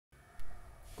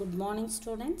Good morning,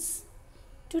 students.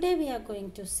 Today we are going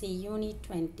to see Unit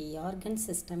 20 Organ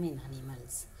System in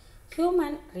Animals.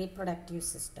 Human Reproductive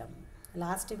System.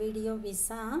 Last video we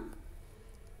saw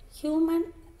Human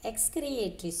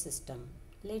Excretory System.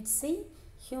 Let's see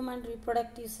Human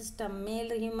Reproductive System,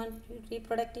 male human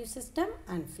reproductive system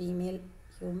and female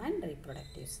human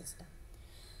reproductive system.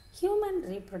 Human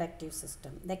reproductive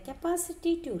system. The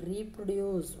capacity to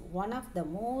reproduce, one of the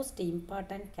most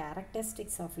important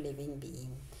characteristics of living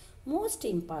being. Most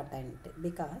important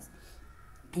because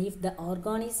if the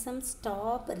organism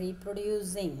stop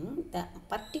reproducing, the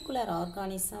particular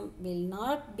organism will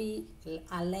not be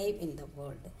alive in the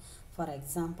world. For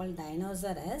example,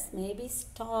 dinosaurs may be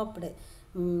stopped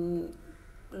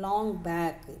long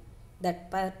back.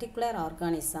 That particular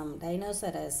organism,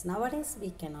 dinosaurs, nowadays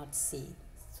we cannot see.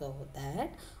 So that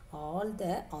all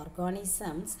the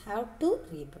organisms have to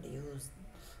reproduce.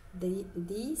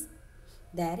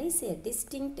 There is a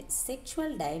distinct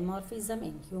sexual dimorphism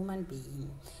in human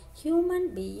being.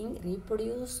 Human being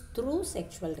reproduce through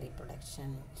sexual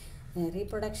reproduction.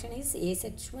 Reproduction is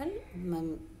asexual,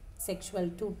 sexual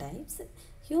two types.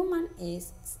 Human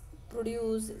is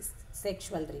produce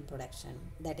sexual reproduction,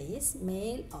 that is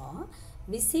male or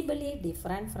visibly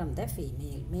different from the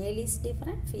female. Male is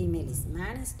different, female is,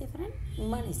 man is different,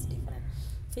 woman is different.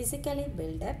 Physically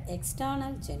build up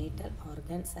external genital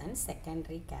organs and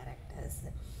secondary characters.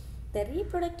 The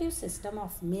reproductive system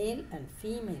of male and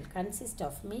female consists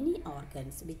of many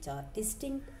organs which are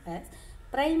distinct as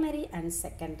primary and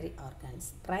secondary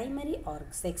organs. Primary or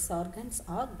sex organs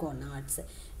are gonads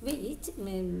which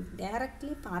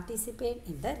directly participate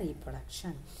in the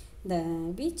reproduction,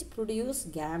 which produce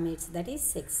gametes, that is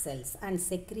sex cells, and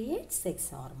secrete sex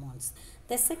hormones.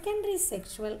 The secondary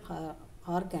sexual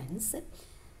organs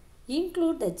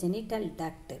include the genital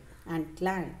duct and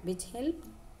gland which help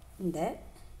in the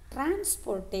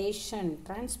transportation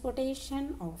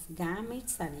of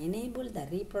gametes and enable the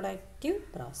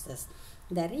reproductive process.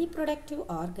 The reproductive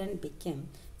organ became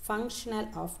functional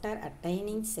after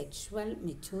attaining sexual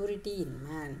maturity in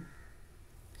man.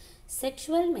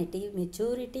 Sexual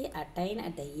maturity attained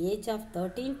at the age of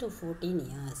 13 to 14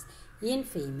 years in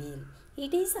female.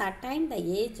 It is attained the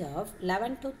age of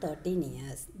 11 to 13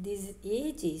 years. This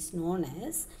age is known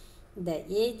as the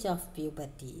age of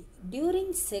puberty.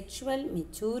 During sexual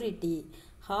maturity,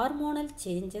 hormonal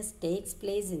changes takes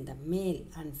place in the male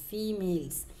and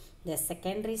females. The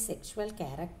secondary sexual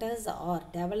characters are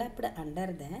developed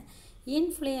under the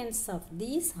influence of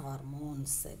these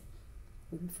hormones.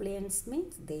 Influence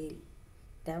means they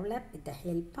develop with the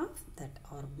help of that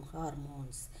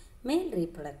hormones. Male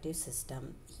reproductive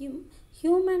system.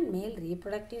 Human male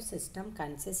reproductive system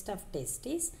consists of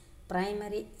testes,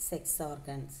 primary sex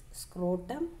organs,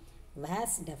 scrotum,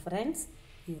 vas deferens,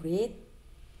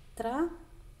 urethra,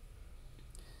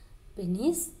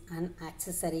 penis and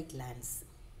accessory glands.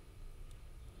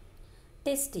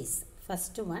 Testes.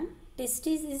 First one,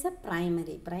 testes is a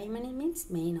primary. Primary means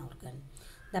main organ.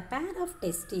 The pair of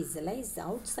testes lies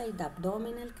outside the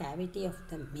abdominal cavity of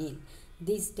the male.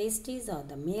 These testes are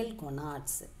the male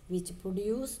gonads which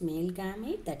produce male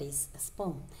gamete, that is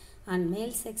sperm, and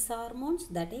male sex hormones,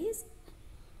 that is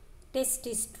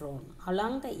testosterone.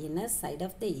 Along the inner side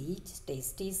of each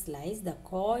testis lies the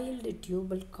coiled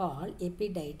tubule called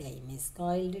epididymis.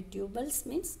 Coiled tubules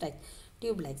means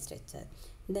tube-like structure.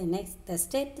 The next, the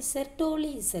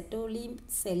Sertoli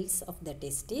cells of the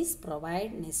testes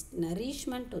provide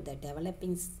nourishment to the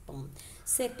developing sperm.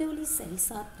 Sertoli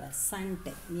cells are present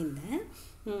in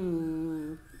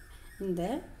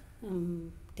the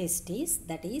testes,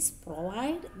 that is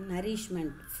provide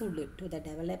nourishment, food to the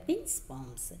developing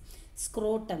sperms.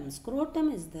 Scrotum.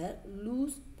 Scrotum is the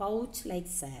loose pouch-like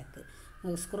sac.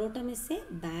 Scrotum is a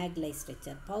bag-like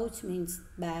structure. Pouch means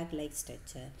bag-like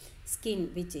structure.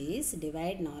 Skin, which is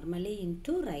divided normally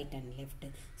into right and left.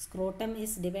 Scrotum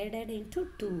is divided into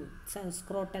two. So,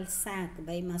 scrotal sac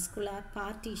by muscular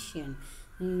partition.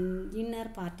 Inner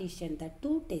partition, the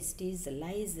two testes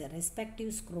lies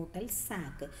respective scrotal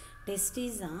sac.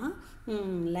 Testes are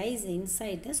lies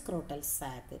inside the scrotal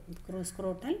sac.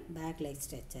 Scrotal bag-like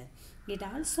structure. It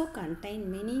also contains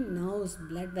many nerves,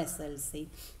 blood vessels.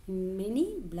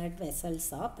 Many blood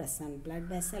vessels are present. Blood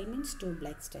vessel means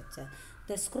tube-like structure.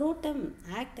 The scrotum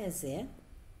acts as a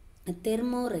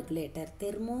thermoregulator.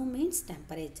 Thermo means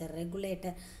temperature.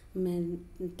 Regulator,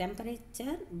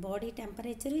 temperature, body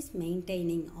temperature is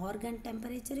maintaining. Organ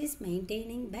temperature is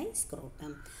maintaining by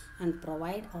scrotum and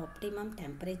provide optimum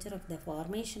temperature of the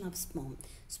formation of sperm.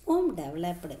 Sperm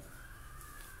developed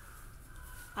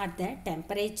at the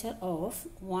temperature of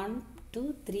 1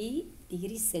 to 3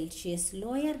 degrees Celsius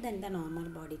lower than the normal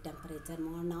body temperature.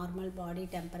 Normal body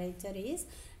temperature is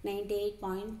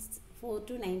 98.4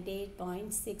 to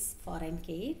 98.6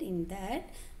 Fahrenheit. In that,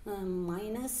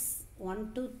 minus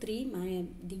 1 to 3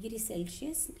 degrees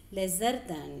Celsius lesser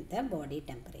than the body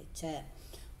temperature.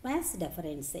 Vas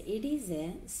deferens. It is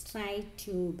a straight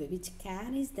tube which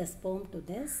carries the sperm to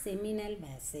the seminal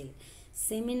vessel.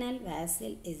 Seminal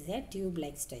vessel is a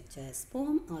tube-like structure.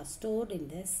 Sperm are stored in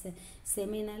the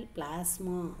seminal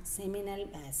plasma, seminal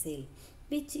vessel,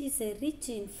 which is rich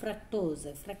in fructose.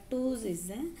 Fructose is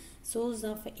the source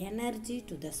of energy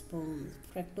to the sperm.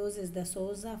 Fructose is the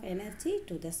source of energy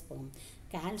to the sperm.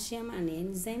 Calcium and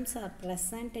enzymes are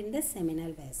present in the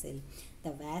seminal vessel.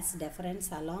 The vas deferens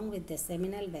along with the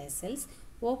seminal vessels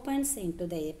opens into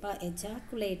the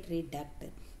ejaculatory duct,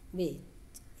 which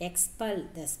expel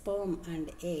the sperm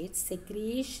and aids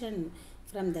secretion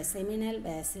from the seminal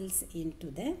vessels into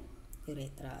the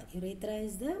urethra. Urethra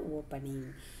is the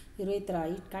opening. Urethra,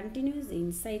 it continues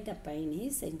inside the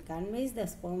penis and conveys the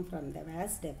sperm from the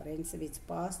vas deferens which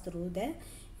pass through the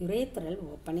urethral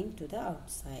opening to the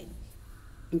outside.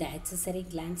 The accessory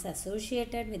glands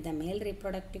associated with the male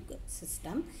reproductive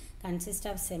system consist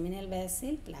of seminal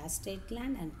vessel, prostate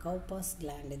gland and Cowper's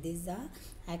gland. These are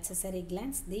accessory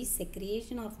glands. The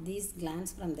secretion of these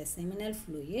glands from the seminal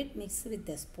fluid mixed with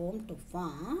the sperm to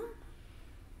form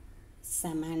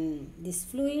semen. This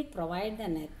fluid provides the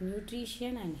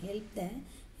nutrition and help the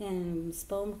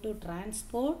sperm to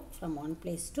transport from one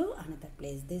place to another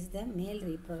place. This is the male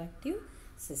reproductive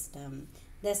system.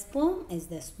 The sperm is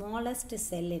the smallest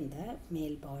cell in the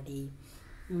male body.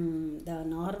 The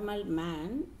normal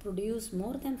man produces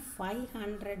more than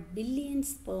 500 billion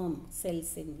sperm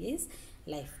cells in his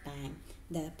lifetime.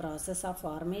 The process of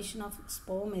formation of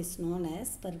sperm is known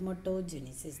as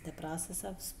spermatogenesis. The process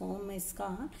of sperm is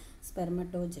called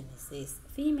spermatogenesis.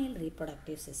 Female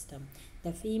reproductive system.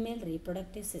 The female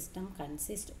reproductive system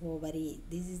consists of ovary.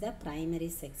 This is the primary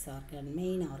sex organ,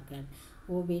 main organ.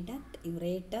 Oviduct,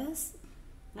 ureter,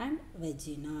 and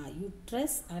vagina,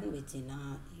 uterus and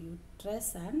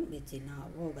vagina,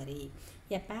 ovary.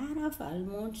 A pair of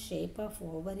almond shape of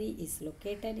ovary is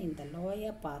located in the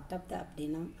lower part of the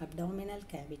abdominal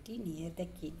cavity near the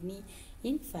kidney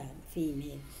in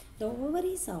female. The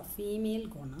ovaries are female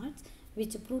gonads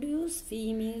which produce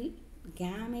female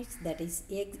gametes, that is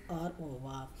eggs or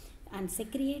ova, and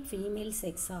secrete female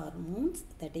sex hormones,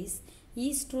 that is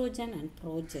estrogen and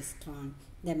progesterone.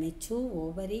 The mature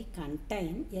ovary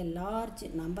contain a large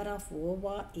number of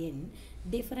ova in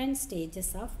different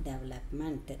stages of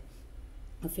development.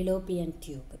 A fallopian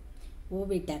tube,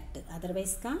 oviduct,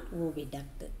 otherwise called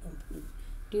oviduct,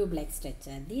 tube-like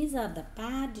structure. These are the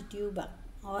paired tube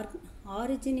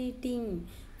originating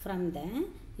from the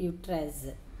uterus,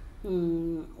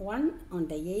 one on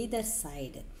the either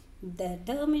side. The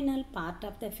terminal part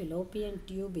of the fallopian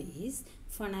tube is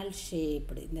funnel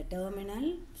shaped. The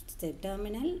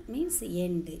terminal means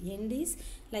end. End is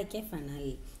like a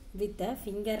funnel with a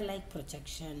finger-like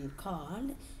projection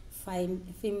called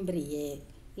fimbriae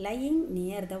lying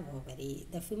near the ovary.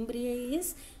 The fimbriae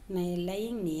is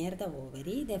lying near the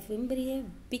ovary. The fimbriae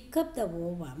pick up the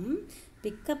ovum,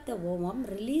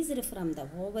 released from the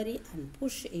ovary and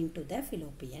push into the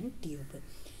fallopian tube.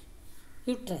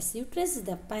 Uterus. Uterus is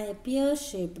the pear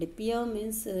shaped. Pear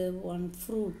means one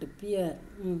fruit, pear.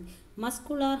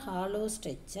 Muscular hollow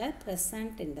structure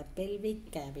present in the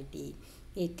pelvic cavity.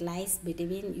 It lies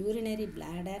between urinary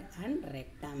bladder and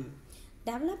rectum.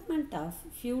 Development of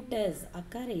fetus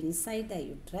occur inside the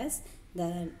uterus.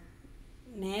 The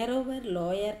narrower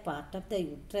lower part of the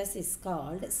uterus is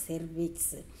called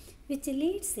cervix, which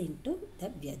leads into the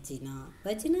vagina.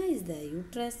 Vagina is the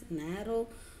uterus narrow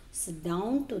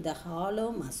down to the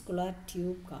hollow muscular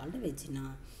tube called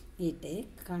vagina. It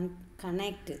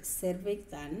connects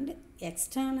cervix and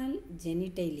external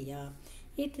genitalia.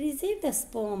 It receives the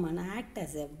sperm and acts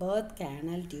as a birth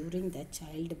canal during the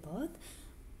childbirth.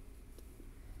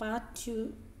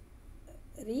 Parturition.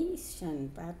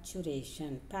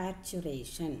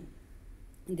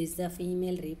 This is the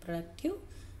female reproductive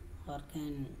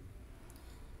organ.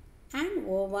 And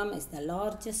ovum is the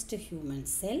largest human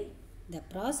cell. The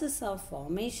process of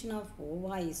formation of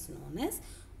ova is known as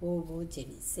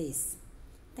ovogenesis.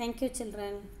 Thank you,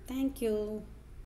 children. Thank you.